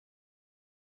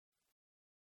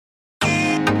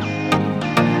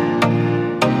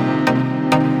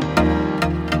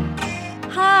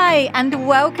and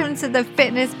welcome to the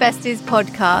Fitness Besties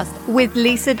podcast with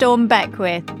Lisa Dawn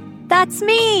Beckwith. That's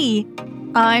me!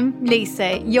 I'm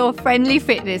Lisa, your friendly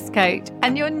fitness coach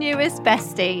and your newest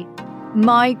bestie.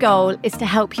 My goal is to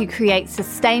help you create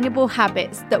sustainable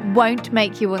habits that won't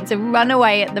make you want to run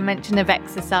away at the mention of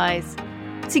exercise.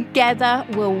 Together,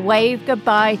 we'll wave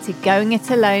goodbye to going it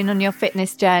alone on your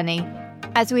fitness journey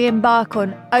as we embark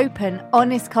on open,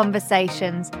 honest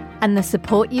conversations and the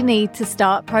support you need to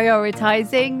start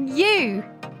prioritizing you.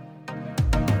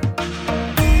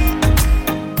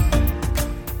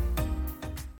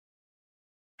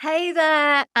 Hey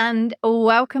there, and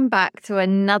welcome back to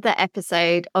another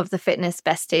episode of the Fitness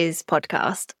Besties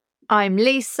podcast. I'm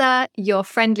Lisa, your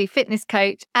friendly fitness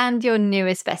coach and your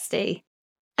newest bestie.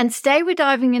 And today we're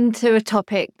diving into a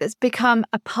topic that's become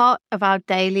a part of our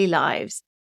daily lives,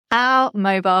 our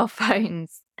mobile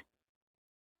phones.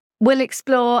 We'll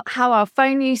explore how our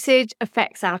phone usage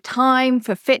affects our time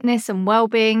for fitness and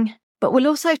well-being, but we'll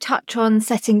also touch on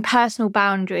setting personal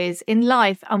boundaries in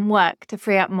life and work to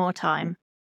free up more time.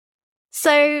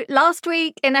 So last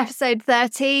week in episode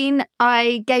 13,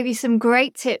 I gave you some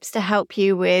great tips to help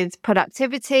you with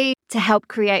productivity, to help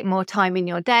create more time in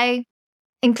your day,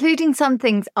 including some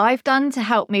things I've done to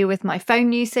help me with my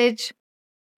phone usage.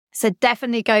 So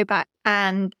definitely go back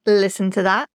and listen to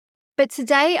that. But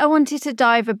today I wanted to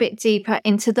dive a bit deeper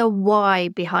into the why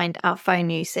behind our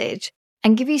phone usage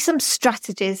and give you some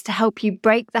strategies to help you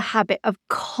break the habit of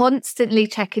constantly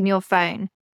checking your phone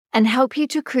and help you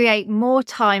to create more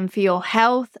time for your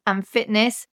health and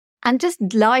fitness and just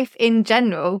life in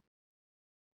general.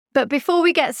 But before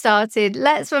we get started,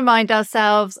 let's remind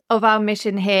ourselves of our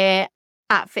mission here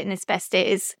at Fitness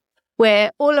Besties.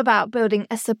 We're all about building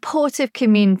a supportive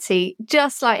community,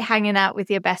 just like hanging out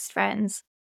with your best friends.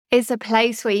 It's a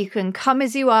place where you can come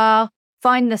as you are,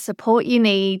 find the support you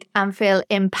need, and feel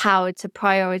empowered to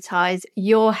prioritize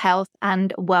your health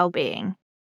and well-being.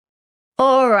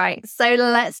 All right, so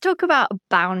let's talk about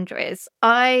boundaries.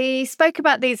 I spoke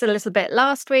about these a little bit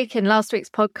last week in last week's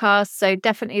podcast, so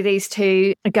definitely these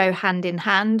two go hand in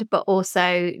hand, but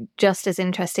also just as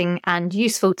interesting and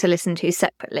useful to listen to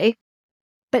separately.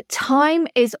 But time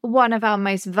is one of our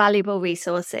most valuable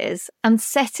resources, and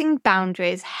setting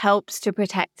boundaries helps to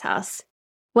protect us,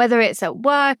 whether it's at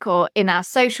work or in our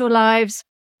social lives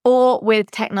or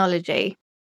with technology.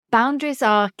 Boundaries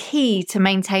are key to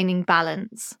maintaining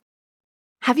balance.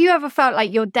 Have you ever felt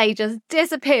like your day just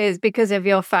disappears because of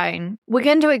your phone? We're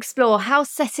going to explore how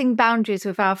setting boundaries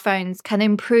with our phones can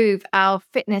improve our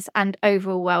fitness and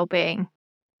overall well-being.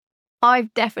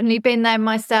 I've definitely been there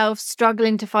myself,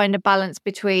 struggling to find a balance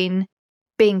between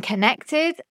being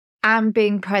connected and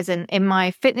being present in my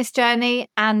fitness journey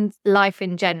and life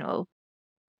in general.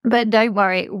 But don't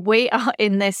worry, we are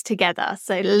in this together,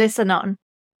 so listen on.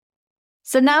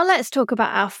 So now let's talk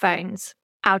about our phones,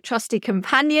 our trusty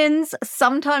companions,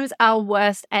 sometimes our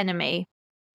worst enemy.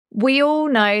 We all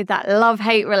know that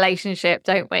love-hate relationship,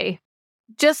 don't we?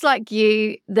 Just like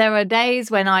you, there are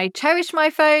days when I cherish my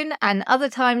phone and other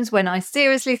times when I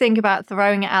seriously think about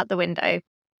throwing it out the window.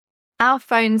 Our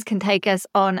phones can take us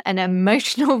on an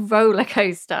emotional roller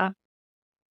coaster.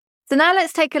 So now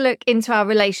let's take a look into our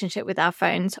relationship with our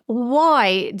phones.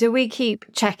 Why do we keep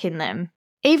checking them?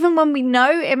 Even when we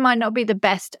know it might not be the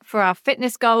best for our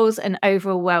fitness goals and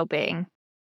overall well-being.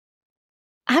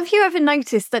 Have you ever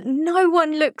noticed that no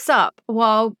one looks up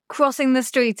while crossing the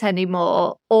street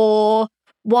anymore, or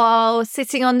while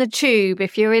sitting on the tube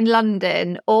if you're in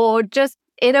London, or just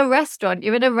in a restaurant?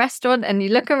 You're in a restaurant and you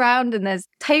look around and there's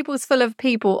tables full of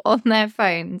people on their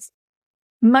phones.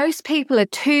 Most people are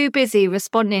too busy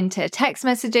responding to text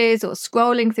messages or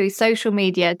scrolling through social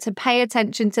media to pay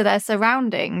attention to their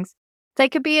surroundings. They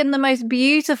could be in the most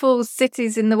beautiful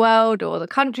cities in the world or the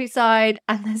countryside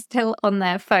and they're still on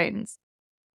their phones.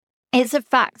 It's a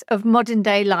fact of modern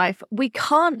day life. We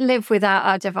can't live without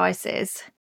our devices.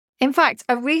 In fact,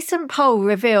 a recent poll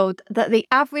revealed that the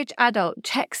average adult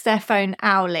checks their phone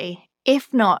hourly,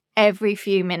 if not every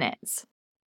few minutes.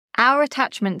 Our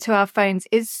attachment to our phones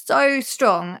is so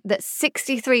strong that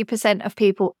 63% of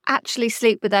people actually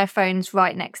sleep with their phones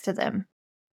right next to them.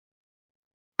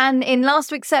 And in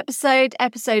last week's episode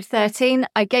 13,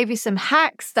 I gave you some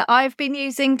hacks that I've been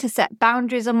using to set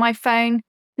boundaries on my phone.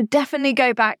 So definitely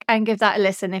go back and give that a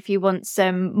listen if you want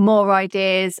some more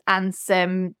ideas and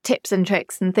some tips and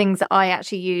tricks and things that I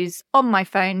actually use on my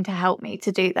phone to help me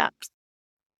to do that.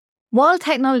 While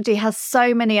technology has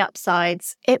so many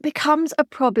upsides, it becomes a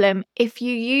problem if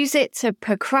you use it to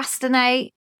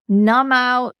procrastinate, numb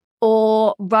out,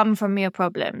 or run from your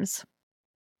problems.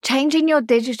 Changing your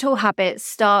digital habits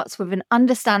starts with an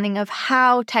understanding of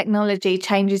how technology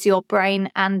changes your brain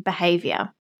and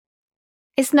behavior.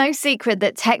 It's no secret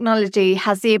that technology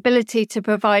has the ability to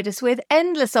provide us with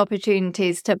endless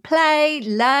opportunities to play,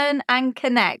 learn, and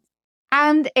connect.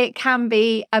 And it can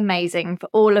be amazing for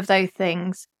all of those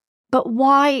things. But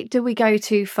why do we go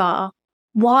too far?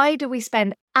 Why do we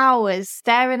spend hours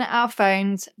staring at our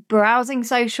phones, browsing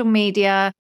social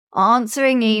media,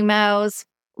 answering emails?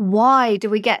 Why do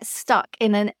we get stuck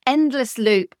in an endless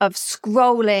loop of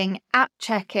scrolling, app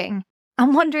checking,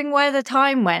 and wondering where the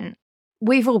time went?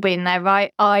 We've all been there,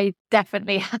 right? I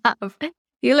definitely have.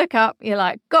 You look up, you're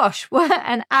like, gosh,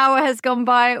 an hour has gone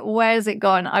by. Where's it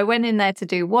gone? I went in there to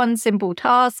do one simple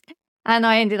task and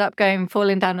I ended up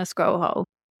falling down a scroll hole.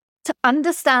 To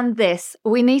understand this,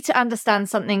 we need to understand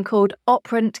something called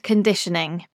operant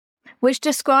conditioning, which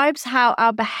describes how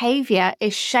our behavior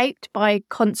is shaped by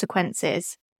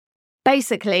consequences.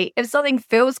 Basically, if something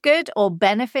feels good or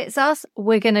benefits us,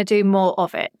 we're going to do more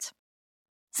of it.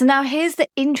 So now here's the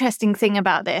interesting thing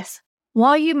about this.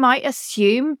 While you might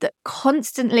assume that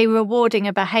constantly rewarding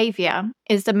a behavior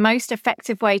is the most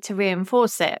effective way to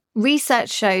reinforce it, research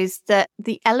shows that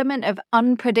the element of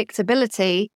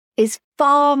unpredictability is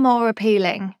far more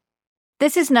appealing.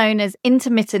 This is known as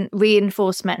intermittent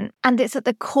reinforcement, and it's at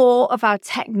the core of our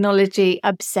technology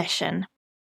obsession.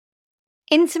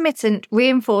 Intermittent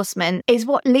reinforcement is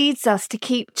what leads us to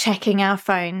keep checking our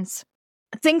phones.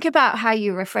 Think about how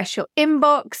you refresh your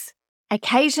inbox.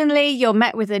 Occasionally, you're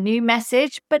met with a new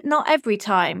message, but not every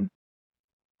time.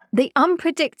 The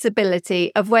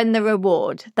unpredictability of when the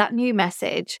reward, that new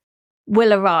message,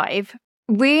 will arrive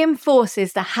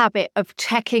reinforces the habit of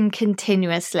checking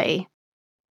continuously.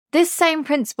 This same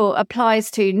principle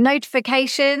applies to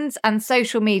notifications and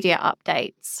social media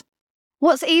updates.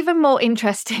 What's even more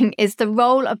interesting is the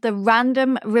role of the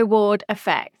random reward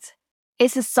effect.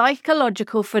 It's a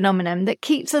psychological phenomenon that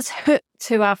keeps us hooked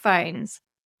to our phones.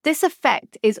 This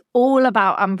effect is all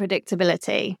about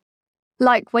unpredictability.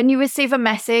 Like when you receive a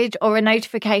message or a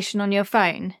notification on your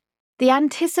phone, the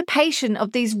anticipation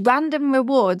of these random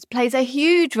rewards plays a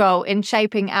huge role in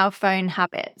shaping our phone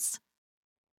habits.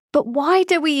 But why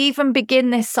do we even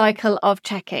begin this cycle of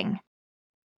checking?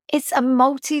 It's a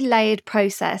multi-layered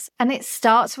process, and it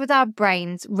starts with our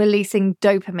brains releasing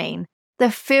dopamine,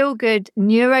 the feel-good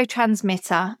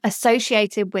neurotransmitter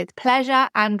associated with pleasure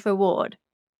and reward.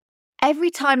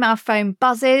 Every time our phone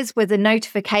buzzes with a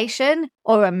notification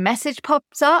or a message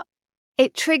pops up,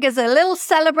 it triggers a little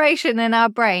celebration in our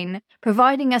brain,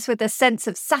 providing us with a sense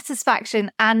of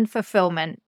satisfaction and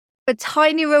fulfillment, a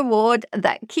tiny reward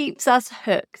that keeps us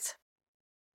hooked.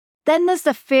 Then there's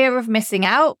the fear of missing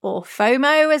out, or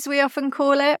FOMO as we often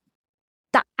call it.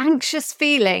 That anxious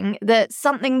feeling that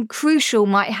something crucial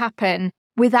might happen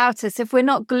without us if we're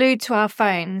not glued to our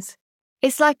phones.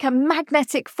 It's like a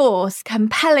magnetic force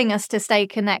compelling us to stay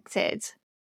connected.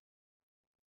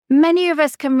 Many of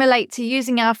us can relate to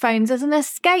using our phones as an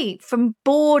escape from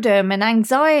boredom and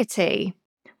anxiety.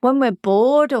 When we're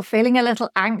bored or feeling a little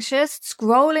anxious,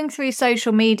 scrolling through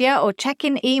social media or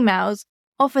checking emails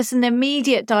offers an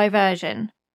immediate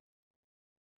diversion.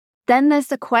 Then there's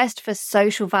the quest for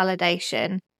social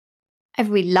validation.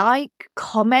 Every like,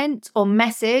 comment, or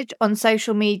message on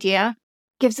social media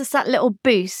gives us that little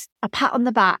boost, a pat on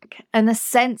the back, and a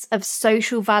sense of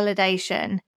social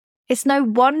validation. It's no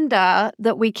wonder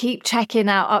that we keep checking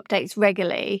our updates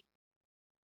regularly.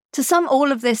 To sum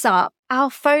all of this up, our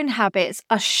phone habits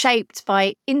are shaped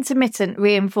by intermittent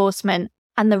reinforcement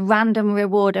and the random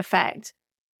reward effect,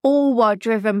 all while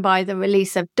driven by the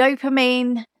release of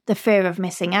dopamine, the fear of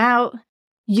missing out,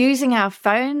 using our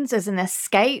phones as an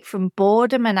escape from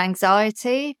boredom and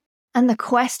anxiety, and the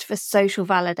quest for social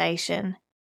validation.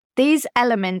 These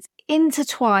elements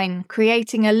intertwine,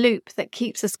 creating a loop that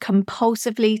keeps us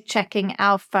compulsively checking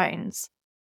our phones.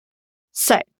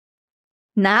 So,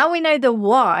 now we know the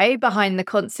why behind the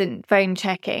constant phone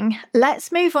checking,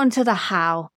 let's move on to the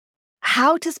how.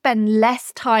 How to spend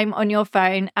less time on your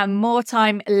phone and more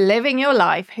time living your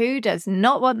life. Who does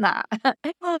not want that?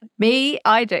 Me,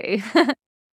 I do.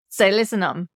 So listen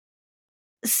on.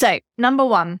 So, number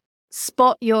 1,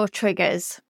 spot your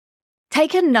triggers.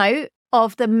 Take a note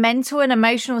of the mental and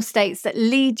emotional states that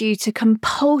lead you to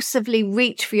compulsively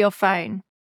reach for your phone.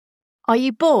 Are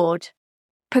you bored?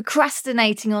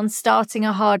 Procrastinating on starting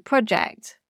a hard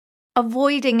project?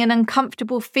 Avoiding an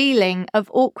uncomfortable feeling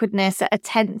of awkwardness at a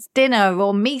tense dinner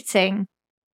or meeting?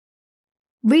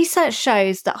 Research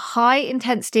shows that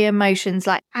high-intensity emotions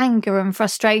like anger and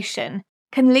frustration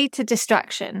can lead to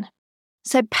distraction.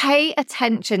 So pay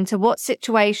attention to what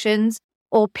situations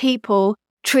or people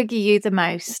trigger you the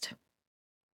most.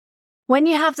 When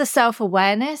you have the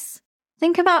self-awareness,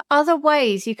 think about other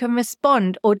ways you can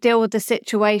respond or deal with the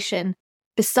situation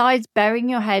besides burying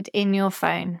your head in your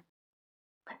phone.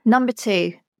 Number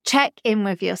 2, check in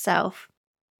with yourself.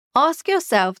 Ask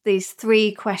yourself these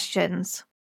 3 questions.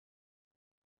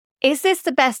 Is this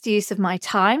the best use of my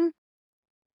time?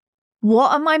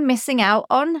 What am I missing out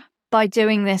on by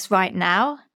doing this right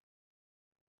now?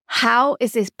 How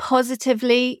is this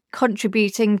positively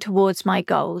contributing towards my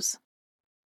goals?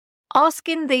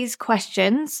 Asking these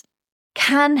questions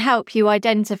can help you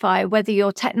identify whether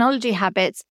your technology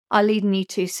habits are leading you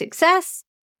to success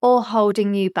or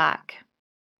holding you back.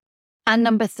 And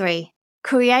number 3,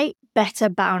 create better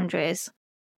boundaries.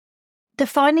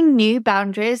 Defining new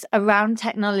boundaries around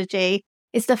technology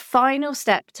is the final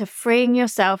step to freeing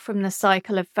yourself from the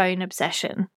cycle of phone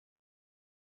obsession.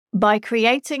 By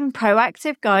creating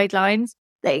proactive guidelines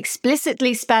that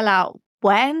explicitly spell out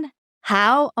when,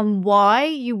 how, and why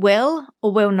you will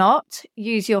or will not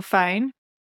use your phone,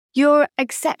 you're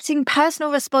accepting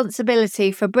personal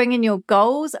responsibility for bringing your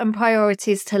goals and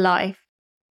priorities to life.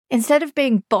 Instead of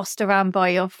being bossed around by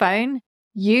your phone,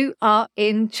 you are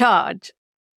in charge.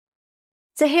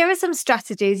 So here are some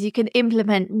strategies you can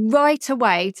implement right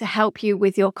away to help you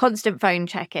with your constant phone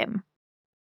check-in.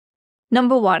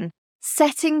 Number 1,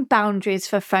 setting boundaries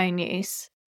for phone use.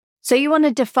 So you want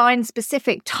to define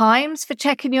specific times for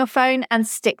checking your phone and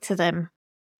stick to them.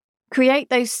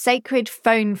 Create those sacred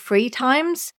phone-free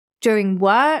times during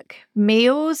work,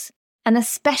 meals, and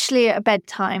especially at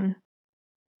bedtime.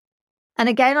 And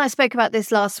again, I spoke about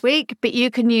this last week, but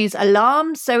you can use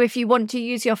alarms. So if you want to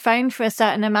use your phone for a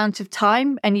certain amount of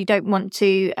time and you don't want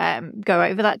to go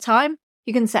over that time,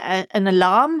 you can set an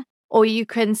alarm, or you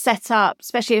can set up,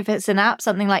 especially if it's an app,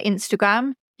 something like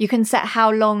Instagram, you can set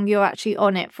how long you're actually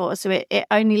on it for. So it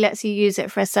only lets you use it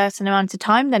for a certain amount of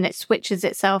time, then it switches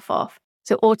itself off.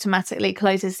 So it automatically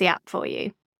closes the app for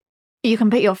you. You can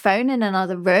put your phone in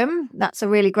another room. That's a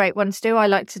really great one to do. I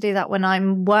like to do that when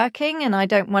I'm working and I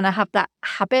don't want to have that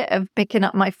habit of picking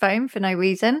up my phone for no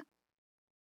reason.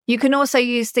 You can also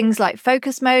use things like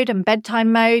focus mode and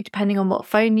bedtime mode, depending on what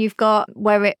phone you've got,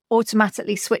 where it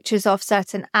automatically switches off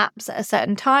certain apps at a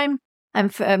certain time.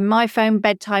 And for my phone,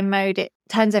 bedtime mode, it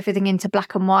turns everything into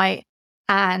black and white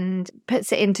and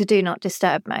puts it into do not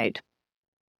disturb mode.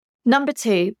 Number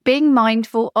 2, being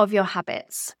mindful of your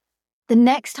habits. The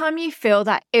next time you feel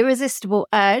that irresistible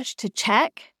urge to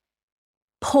check,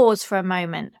 pause for a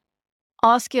moment.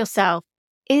 Ask yourself,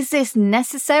 is this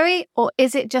necessary or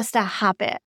is it just a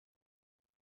habit?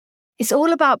 It's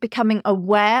all about becoming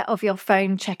aware of your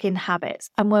phone check-in habits.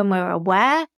 And when we're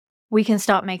aware, we can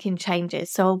start making changes.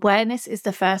 So awareness is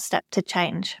the first step to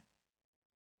change.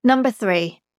 Number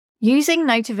 3, using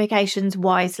notifications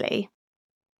wisely.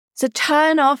 So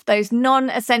turn off those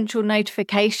non-essential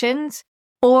notifications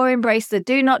or embrace the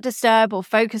do not disturb or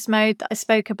focus mode that I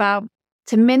spoke about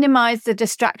to minimize the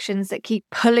distractions that keep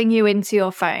pulling you into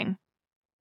your phone.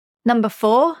 Number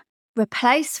 4,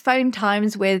 replace phone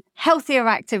times with healthier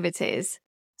activities.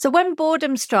 So when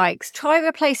boredom strikes, try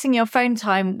replacing your phone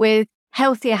time with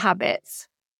healthier habits.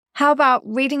 How about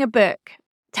reading a book,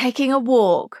 taking a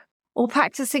walk, or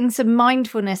practicing some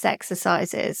mindfulness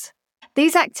exercises?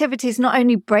 These activities not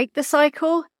only break the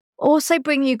cycle, also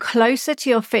bring you closer to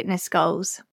your fitness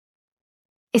goals.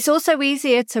 It's also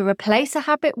easier to replace a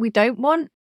habit we don't want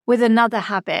with another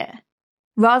habit,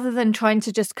 rather than trying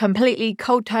to just completely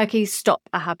cold turkey stop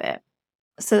a habit.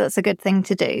 So that's a good thing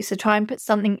to do. So try and put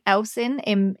something else in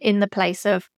the place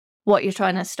of what you're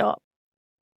trying to stop.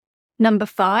 Number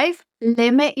 5,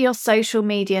 limit your social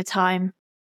media time.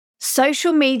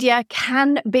 Social media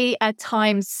can be a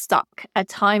time suck, a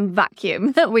time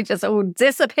vacuum. We just all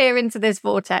disappear into this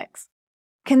vortex.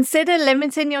 Consider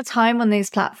limiting your time on these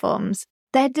platforms.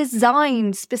 They're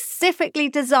specifically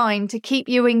designed to keep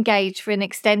you engaged for an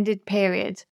extended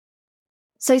period.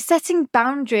 So setting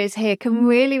boundaries here can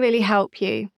really, really help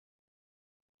you.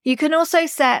 You can also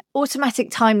set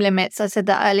automatic time limits, I said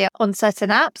that earlier, on certain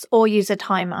apps or use a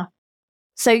timer.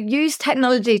 So use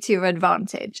technology to your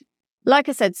advantage. Like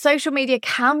I said, social media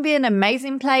can be an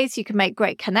amazing place. You can make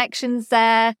great connections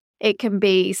there. It can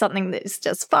be something that's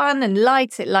just fun and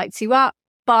light. It lights you up,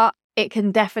 but it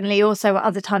can definitely also at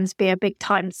other times be a big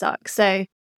time suck. So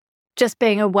just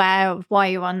being aware of why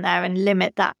you're on there and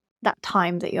limit that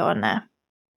time that you're on there.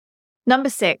 Number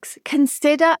 6,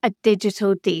 consider a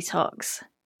digital detox.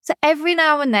 So every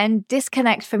now and then,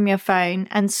 disconnect from your phone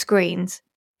and screens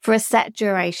for a set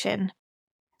duration.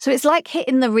 So it's like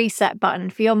hitting the reset button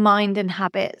for your mind and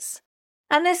habits.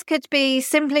 And this could be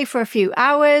simply for a few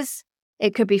hours,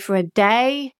 it could be for a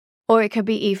day, or it could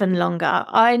be even longer.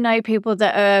 I know people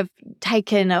that have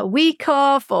taken a week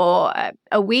off or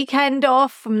a weekend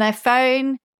off from their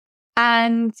phone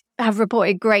and have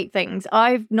reported great things.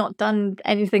 I've not done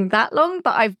anything that long,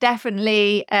 but I've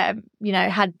definitely,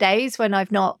 had days when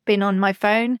I've not been on my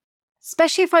phone,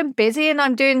 especially if I'm busy and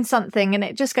I'm doing something. And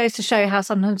it just goes to show how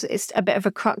sometimes it's a bit of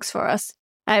a crux for us.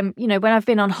 When I've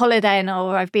been on holiday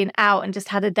or I've been out and just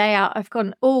had a day out, I've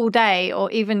gone all day or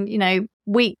even,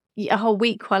 a whole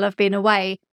week while I've been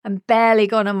away and barely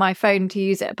gone on my phone to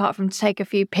use it apart from to take a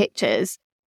few pictures.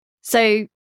 So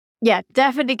yeah,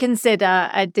 definitely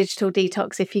consider a digital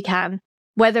detox if you can,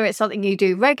 whether it's something you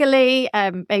do regularly,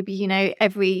 maybe,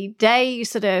 every day you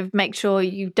sort of make sure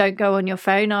you don't go on your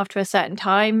phone after a certain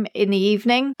time in the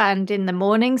evening and in the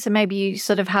morning. So maybe you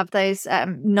sort of have those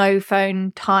no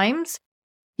phone times.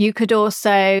 You could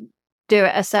also do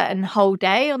it a certain whole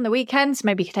day on the weekends.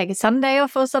 Maybe you could take a Sunday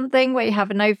off or something where you have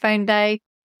a no phone day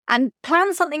and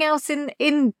plan something else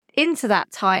into that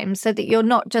time so that you're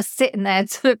not just sitting there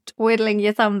sort of twiddling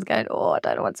your thumbs going, I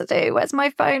don't know what to do. Where's my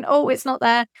phone? Oh, it's not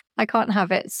there. I can't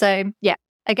have it. So yeah,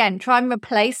 again, try and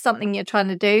replace something you're trying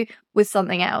to do with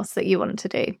something else that you want to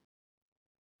do.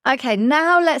 Okay,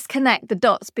 now let's connect the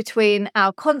dots between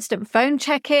our constant phone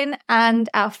check-in and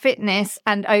our fitness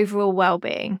and overall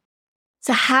well-being.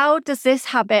 So how does this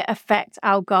habit affect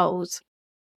our goals?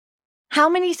 How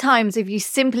many times have you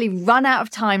simply run out of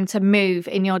time to move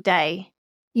in your day?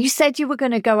 You said you were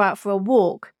going to go out for a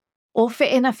walk or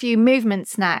fit in a few movement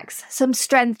snacks, some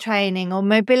strength training or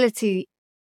mobility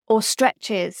or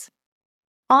stretches.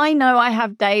 I know I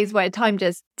have days where time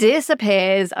just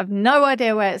disappears. I've no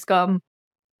idea where it's gone.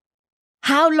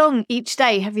 How long each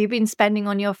day have you been spending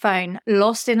on your phone,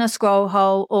 lost in a scroll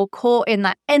hole or caught in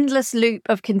that endless loop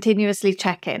of continuously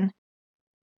checking?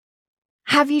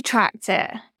 Have you tracked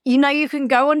it? You can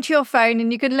go onto your phone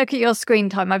and you can look at your screen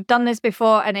time. I've done this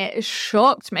before and it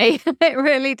shocked me. It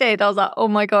really did. I was like, oh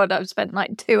my God, I've spent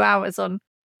like 2 hours on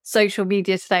social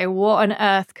media today. What on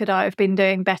earth could I have been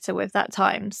doing better with that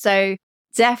time? So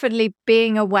definitely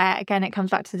being aware. Again, it comes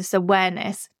back to this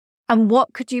awareness. And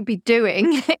what could you be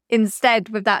doing instead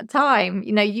with that time?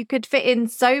 You could fit in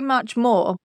so much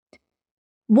more.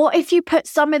 What if you put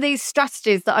some of these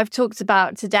strategies that I've talked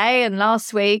about today and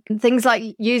last week, things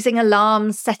like using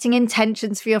alarms, setting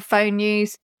intentions for your phone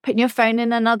use, putting your phone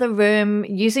in another room,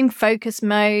 using focus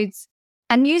modes,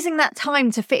 and using that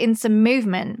time to fit in some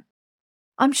movement?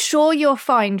 I'm sure you'll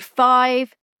find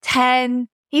 5, 10,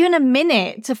 even a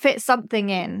minute to fit something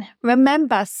in.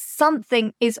 Remember,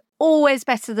 something is always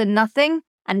better than nothing,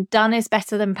 and done is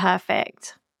better than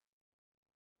perfect.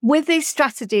 With these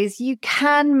strategies, you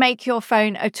can make your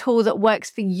phone a tool that works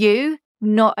for you,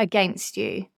 not against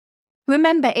you.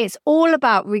 Remember, it's all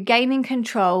about regaining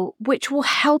control, which will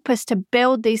help us to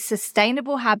build these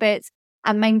sustainable habits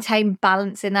and maintain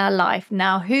balance in our life.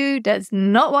 Now, who does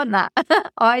not want that?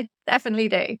 I definitely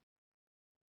do.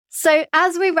 So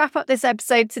as we wrap up this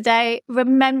episode today,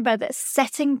 remember that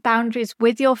setting boundaries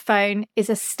with your phone is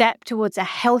a step towards a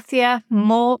healthier,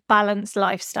 more balanced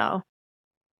lifestyle.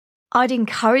 I'd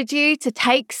encourage you to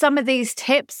take some of these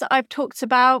tips that I've talked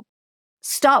about.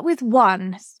 Start with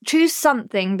one, choose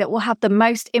something that will have the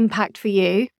most impact for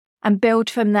you and build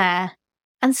from there.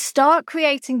 And start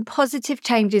creating positive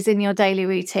changes in your daily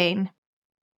routine.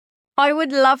 I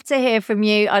would love to hear from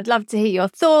you. I'd love to hear your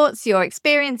thoughts, your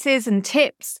experiences and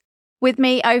tips with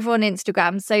me over on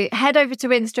Instagram. So head over to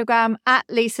Instagram at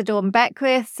Lisa Dawn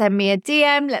Beckwith, send me a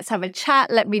DM, let's have a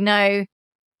chat, let me know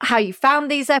how you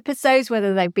found these episodes,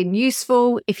 whether they've been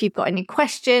useful, if you've got any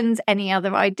questions, any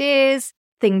other ideas,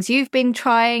 things you've been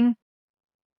trying.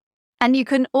 And you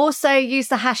can also use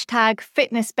the hashtag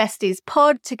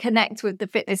FitnessBestiesPod to connect with the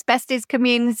Fitness Besties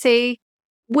community.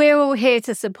 We're all here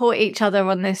to support each other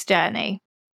on this journey.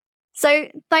 So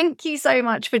thank you so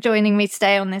much for joining me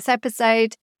today on this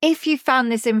episode. If you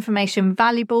found this information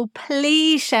valuable,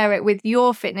 please share it with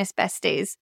your fitness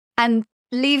besties and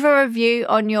leave a review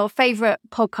on your favorite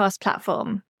podcast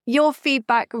platform. Your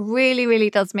feedback really, really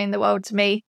does mean the world to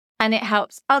me, and it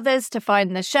helps others to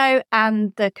find the show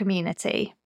and the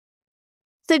community.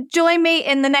 So join me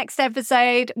in the next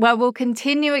episode where we'll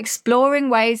continue exploring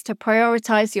ways to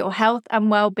prioritize your health and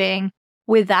well-being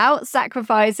without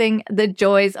sacrificing the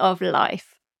joys of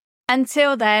life.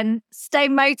 Until then, stay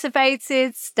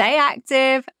motivated, stay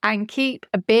active, and keep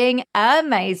being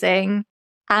amazing.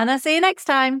 And I'll see you next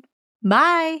time.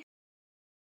 Bye.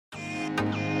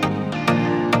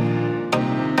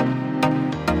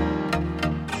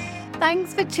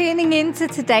 Thanks for tuning in to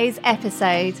today's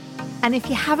episode. And if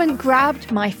you haven't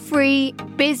grabbed my free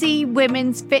Busy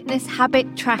Women's Fitness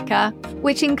Habit Tracker,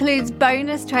 which includes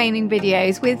bonus training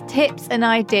videos with tips and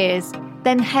ideas,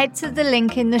 Then head to the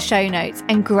link in the show notes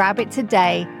and grab it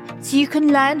today so you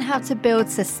can learn how to build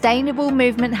sustainable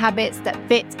movement habits that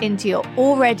fit into your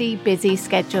already busy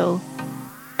schedule.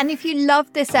 And if you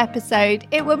loved this episode,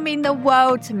 it would mean the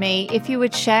world to me if you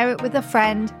would share it with a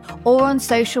friend or on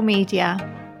social media.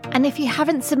 And if you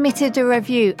haven't submitted a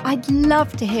review, I'd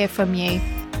love to hear from you.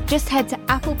 Just head to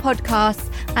Apple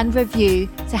Podcasts and review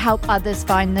to help others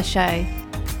find the show.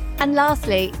 And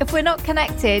lastly, if we're not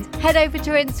connected, head over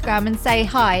to Instagram and say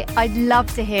hi. I'd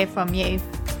love to hear from you.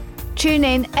 Tune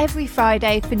in every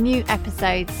Friday for new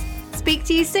episodes. Speak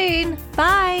to you soon.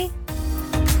 Bye.